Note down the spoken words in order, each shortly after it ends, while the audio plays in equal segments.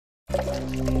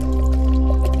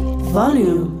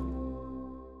Volume.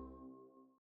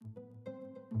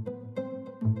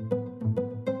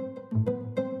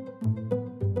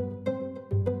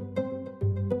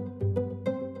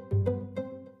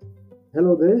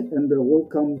 Hello there, and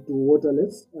welcome to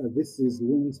Waterless. This is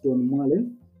Winston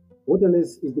Marlin.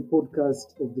 Waterless is the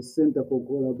podcast of the Center for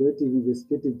Collaborative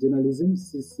Investigative Journalism,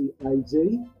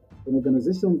 CCIJ, an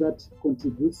organization that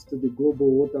contributes to the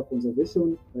global water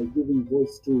conservation by giving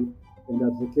voice to and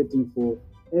advocating for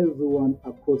everyone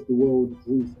across the world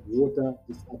who is water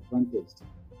disadvantaged.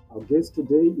 Our guest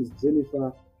today is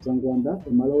Jennifer Changwanda, a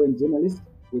Malawian journalist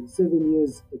with 7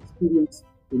 years' experience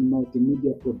in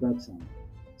multimedia production.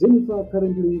 Jennifer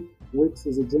currently works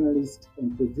as a journalist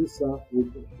and producer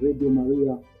with Radio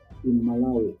Maria in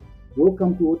Malawi.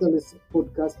 Welcome to Waterless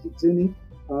Podcast, Jenny.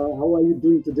 How are you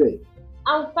doing today?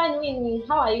 I'm fine, Winnie.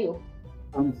 How are you?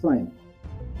 I'm fine.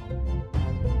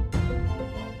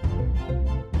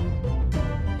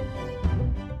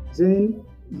 Jane,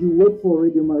 you work for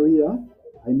Radio Maria,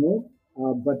 I know,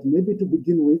 but maybe to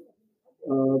begin with,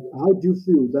 how do you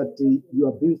feel that you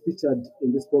are being featured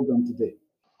in this program today?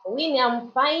 Winnie, I'm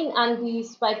fine and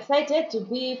super excited to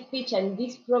be featured in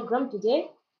this program today.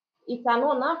 It's an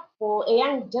honor for a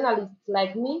young journalist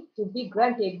like me to be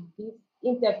granted this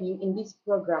interview in this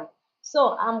program.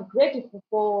 So I'm grateful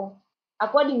for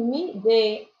according me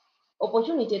the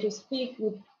opportunity to speak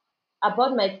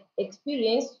about my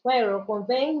experience while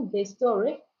conveying the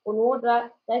story on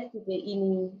water scarcity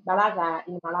in Balaga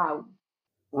in Malawi.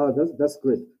 That's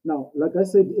great. Now, like I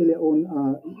said earlier on,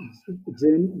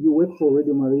 Jane, you work for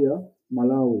Radio Maria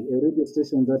Malawi, a radio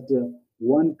station that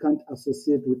one can't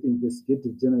associate with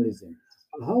investigative journalism.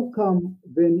 How come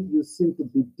then you seem to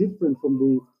be different from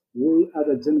the way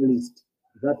other journalists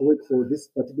that work for this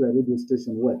particular radio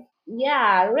station work?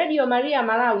 Yeah, Radio Maria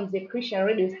Malawi is a Christian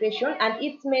radio station, and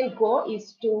its main goal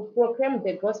is to proclaim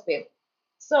the gospel.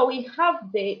 So we have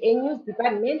a news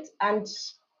department, and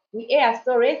we air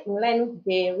stories in line with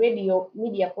the radio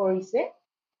media policy.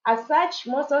 As such,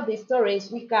 most of the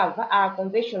stories we cover are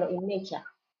conventional in nature.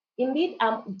 Indeed,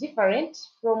 I'm different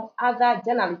from other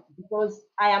journalists because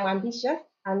I am ambitious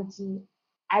and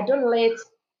I don't let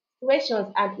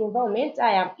situations and environment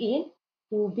I am in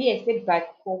to be a setback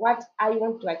for what I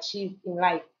want to achieve in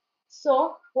life.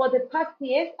 So, for the past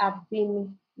years, I've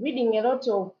been reading a lot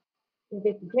of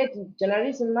investigative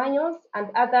journalism manuals and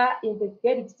other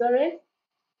investigative stories.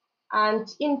 And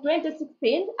in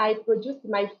 2016, I produced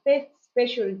my first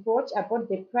special report about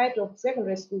the plight of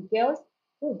secondary school girls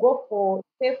who go for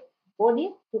safe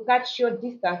boarding to cut short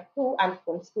distance to and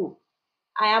from school.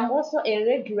 I am also a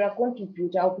regular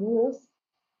contributor of news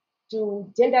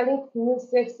to Genderlink News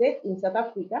Services in South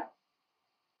Africa.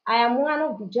 I am one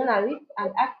of the journalists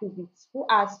and activists who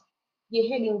are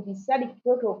spearheading the SADC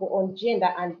protocol on gender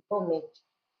and development,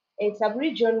 a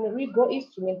sub-regional legal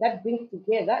instrument that brings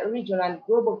together regional and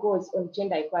global goals on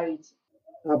gender equality.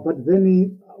 But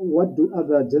then, what do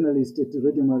other journalists at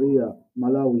Radio Maria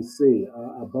Malawi say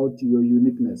about your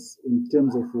uniqueness in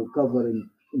terms of covering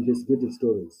investigative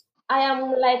stories? I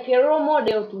am like a role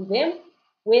model to them.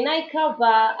 When I cover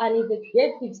an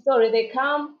investigative story, they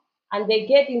come and they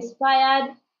get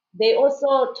inspired. They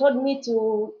also told me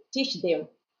to teach them.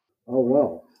 Oh,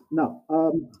 wow. Now,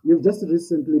 you've just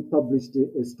recently published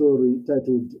a story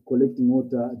titled Collecting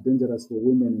Water Dangerous for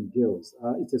Women and Girls.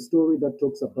 It's a story that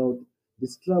talks about the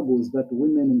struggles that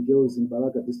women and girls in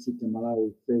Balaga district in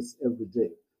Malawi face every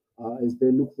day as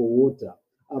they look for water.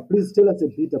 Please tell us a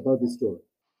bit about the story.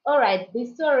 All right,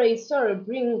 this story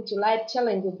brings to light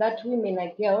challenges that women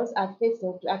and girls are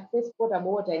facing to access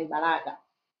potable water in Balaga.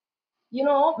 You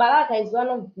know, Balaga is one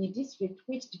of the districts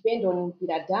which depend on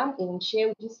Impira Dam in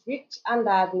Shew district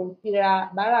under the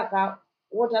Impira Balaga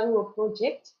Water Rural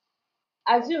Project.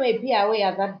 As you may be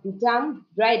aware that the dam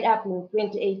dried up in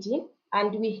 2018,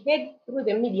 and we heard through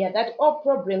the media that all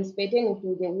problems pertaining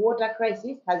to the water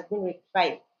crisis has been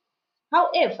rectified.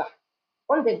 However,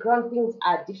 on the ground things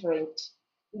are different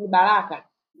in Baraka.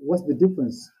 What's the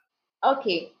difference?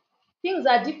 Okay, things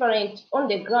are different on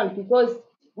the ground because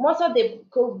most of the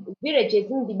villages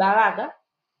in the Baraka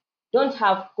don't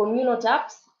have communal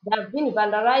taps. They have been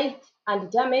vandalized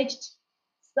and damaged.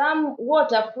 Some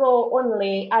water flow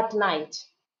only at night.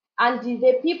 And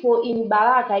the people in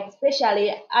Baraka,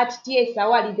 especially at TS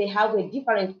Awali, they have a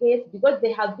different case because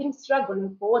they have been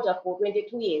struggling for water for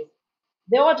 22 years.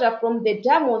 The water from the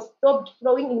dam was stopped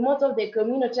flowing in most of the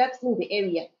communal taps in the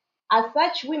area. As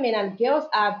such, women and girls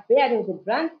are bearing the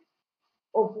brunt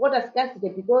of water scarcity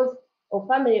because of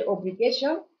family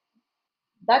obligation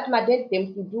that mandate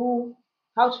them to do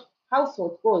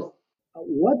household chores.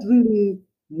 What really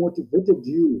motivated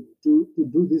you to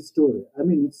do this story? I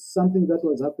mean, it's something that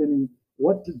was happening.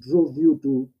 What drove you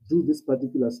to do this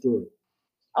particular story?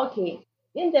 Okay.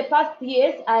 In the past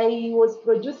years, I was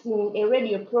producing a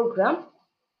radio program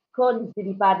called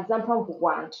Zilibad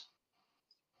Zampamvugwand.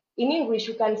 In English,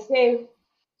 you can say,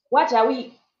 what are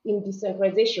we in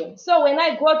decentralization? So when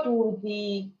I go to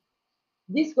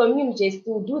these communities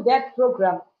to do that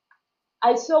program,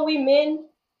 I saw women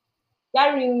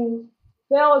carrying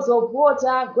pails of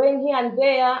water, going here and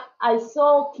there. I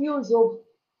saw queues of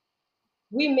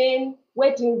women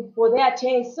waiting for their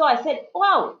change. So I said,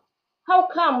 wow, how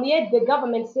come yet the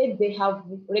government said they have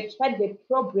rectified the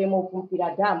problem of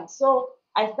Mpira Dam? So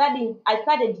I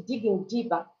started digging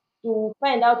deeper to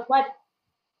find out what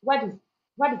is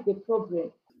what is the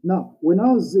problem. Now, when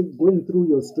I was going through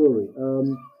your story,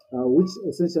 which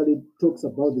essentially talks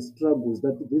about the struggles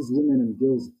that these women and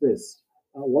girls face,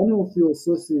 one of your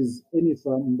sources,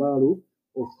 Enifa Mbalu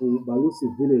of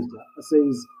Balusi village,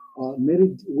 says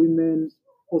married women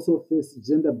also face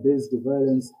gender-based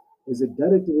violence as a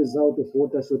direct result of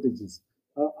water shortages.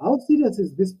 How serious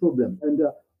is this problem, and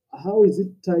how is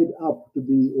it tied up to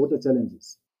the water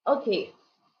challenges? Okay,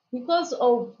 because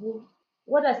of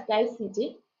water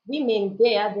scarcity, women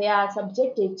there they are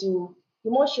subjected to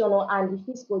emotional and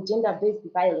physical gender-based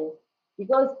violence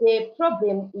because the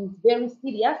problem is very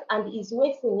serious and is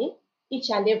worsening each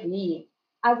and every year.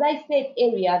 As I said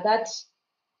earlier, that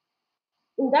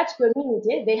in that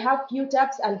community they have few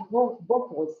taps and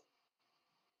boreholes,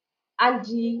 and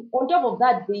on top of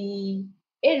that, the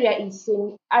area is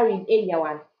an arid area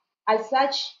one. As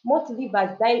such, most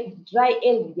rivers die dry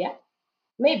area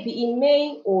maybe in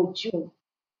May or June.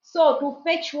 So to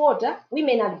fetch water,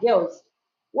 women and girls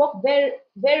walk very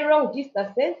long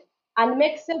distances and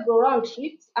make several round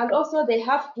trips, and also they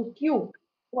have to queue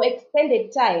for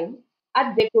extended time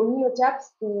at the communal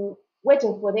taps to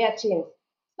waiting for their chance.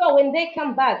 So when they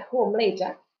come back home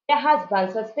later, their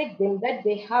husbands suspect them that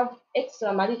they have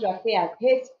extramarital affairs,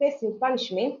 hence facing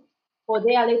punishment for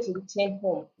their late return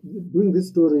home. Doing this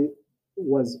story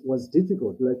was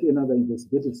difficult, like another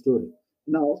investigative story.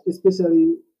 Now,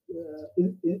 especially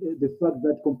the fact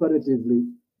that comparatively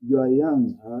you are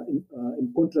young,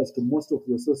 in contrast to most of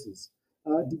your sources.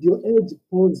 Did your age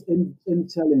pose any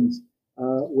challenge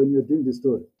when you're doing this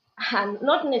story? And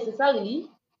not necessarily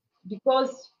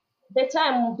because the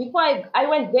time before I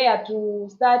went there to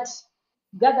start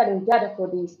gathering data for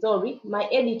the story, my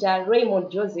editor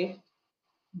Raymond Joseph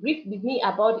briefed me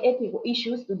about ethical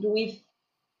issues to do with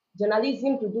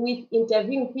journalism, to do with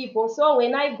interviewing people. So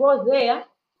when I go there,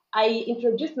 I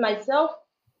introduce myself,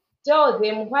 tell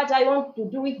them what I want to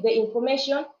do with the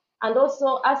information, and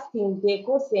also asking the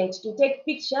consent to take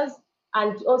pictures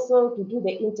and also to do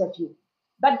the interview.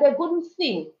 But the good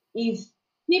thing is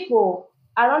people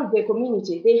around the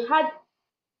community, they had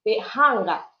the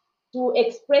hunger to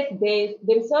express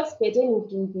themselves pertaining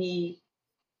to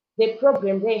the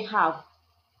problem they have.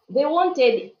 They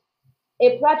wanted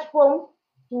a platform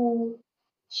to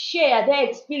share their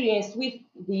experience with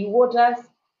the water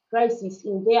crisis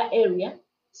in their area.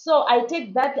 So I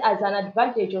take that as an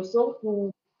advantage also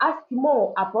to ask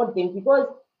more about them because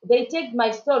they take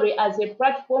my story as a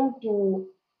platform to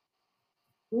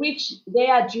reach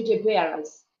their duty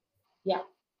bearers. Yeah,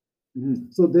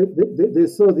 Mhm. So they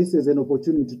saw this as an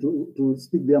opportunity to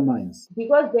speak their minds.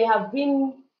 because they have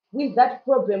been with that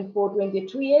problem for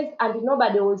 22 years and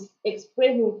nobody was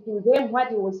explaining to them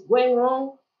what was going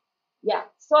wrong. Yeah,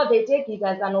 so they take it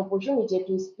as an opportunity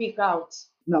to speak out.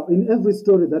 Now, in every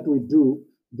story that we do,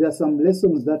 there are some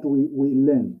lessons that we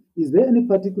learn. Is there any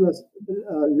particular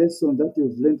lesson that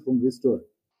you've learned from this story?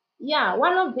 Yeah,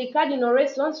 one of the cardinal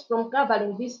lessons from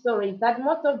covering this story is that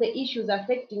most of the issues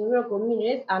affecting rural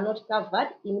communities are not covered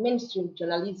in mainstream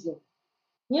journalism.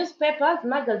 Newspapers,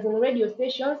 magazine, radio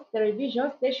stations,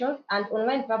 television stations, and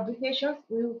online publications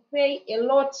will pay a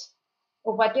lot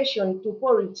of attention to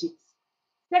politics.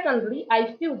 Secondly,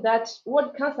 I feel that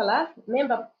ward councillors,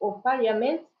 members of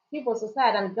parliament, civil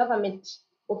society, and government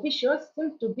officials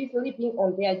seem to be sleeping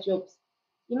on their jobs.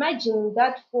 Imagine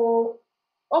that for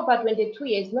over 22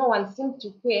 years, no one seemed to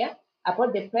care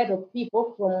about the plight of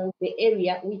people from the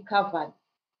area we covered.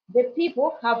 The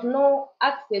people have no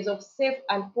access of safe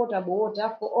and potable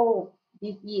water for all of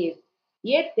these years,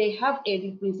 yet they have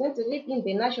a representative in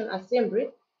the National Assembly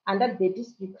and at the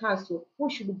District Council who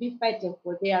should be fighting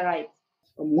for their rights.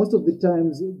 Most of the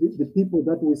times, the people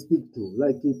that we speak to,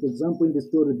 like for example, in the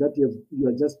story that you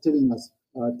are just telling us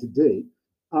today,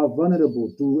 are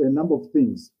vulnerable to a number of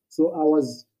things. So I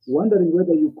was wondering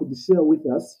whether you could share with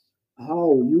us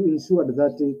how you ensured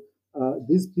that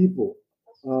these people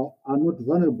are not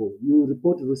vulnerable. You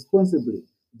report responsibly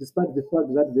despite the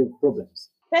fact that they have problems?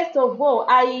 First of all,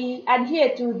 I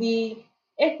adhere to the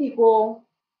ethical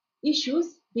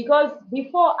issues because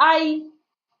before I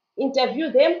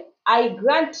interview them, I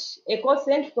grant a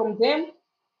consent from them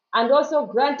and also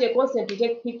grant a consent to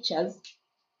take pictures.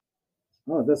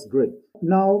 Oh, that's great.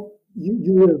 Now,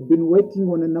 you have been working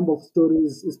on a number of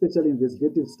stories, especially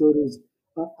investigative stories.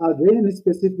 Are there any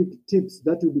specific tips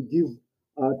that you would give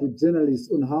to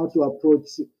journalists on how to approach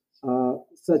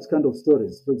such kind of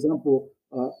stories? For example,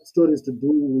 stories to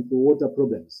do with the water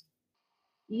problems.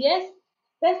 Yes,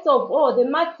 first of all, they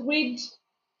must read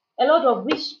a lot of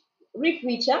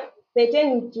literature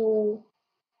pertaining to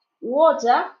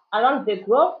water around the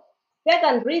globe.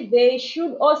 Secondly, they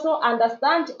should also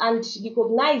understand and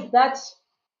recognize that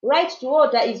right to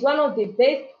water is one of the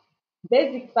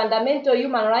basic fundamental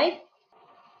human rights.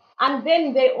 And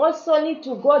then they also need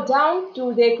to go down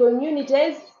to the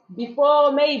communities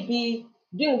before maybe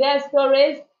doing their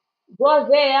stories, go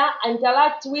there,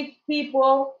 interact with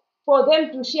people for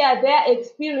them to share their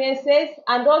experiences.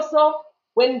 And also,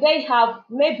 when they have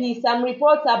maybe some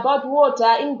reports about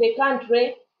water in the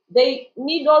country, they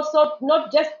need also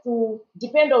not just to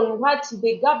depend on what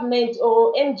the government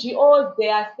or NGOs they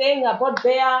are saying about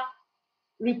their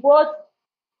reports.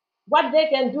 What they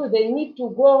can do, they need to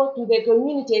go to the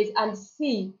communities and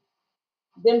see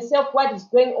themselves what is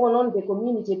going on the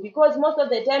community, because most of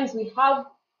the times we have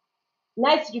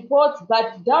nice reports,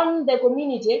 but down in the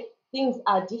community things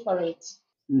are different.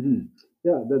 Hmm.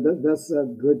 Yeah, that's a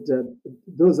great.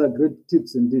 Those are great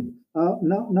tips indeed.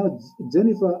 Now,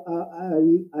 Jennifer,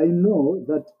 I know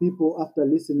that people after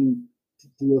listening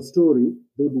to your story,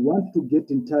 they would want to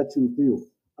get in touch with you.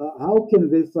 How can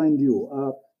they find you?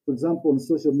 For example, on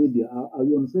social media, are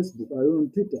you on Facebook? Are you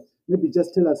on Twitter? Maybe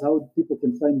just tell us how people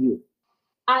can find you.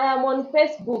 I am on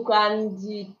Facebook and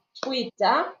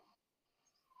Twitter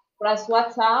plus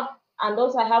WhatsApp, and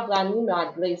also I have an email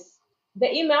address. The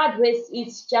email address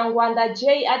is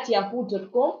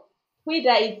changwandaj@yahoo.com.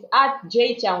 Twitter is at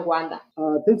jchangwanda.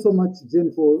 Thanks so much,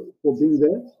 Jen, for being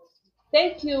there.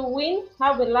 Thank you, Win.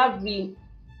 Have a lovely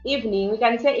evening. We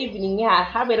can say evening, yeah.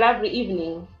 Have a lovely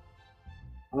evening.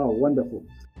 Oh, wonderful.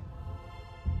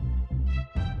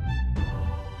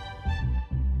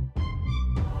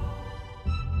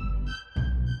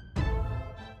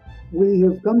 We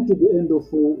have come to the end of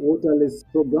Waterless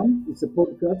program. It's a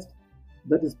podcast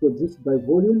that is produced by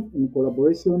Volume in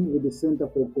collaboration with the Center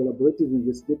for Collaborative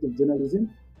Investigative Journalism,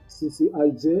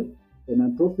 CCIJ, a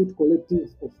non-profit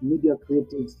collective of media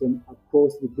creatives from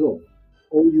across the globe,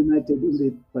 all united in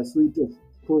the pursuit of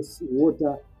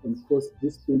cross-water and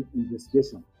cross-discipline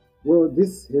investigation. Well,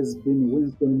 this has been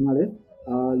Winston Malley.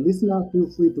 Listener, feel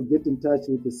free to get in touch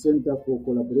with the Center for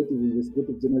Collaborative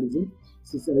Investigative Journalism,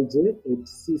 CCIJ, at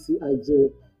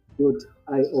ccij.io.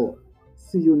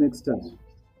 See you next time.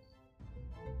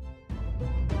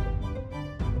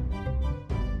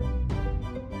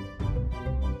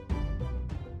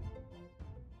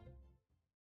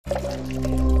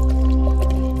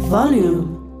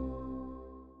 Volume.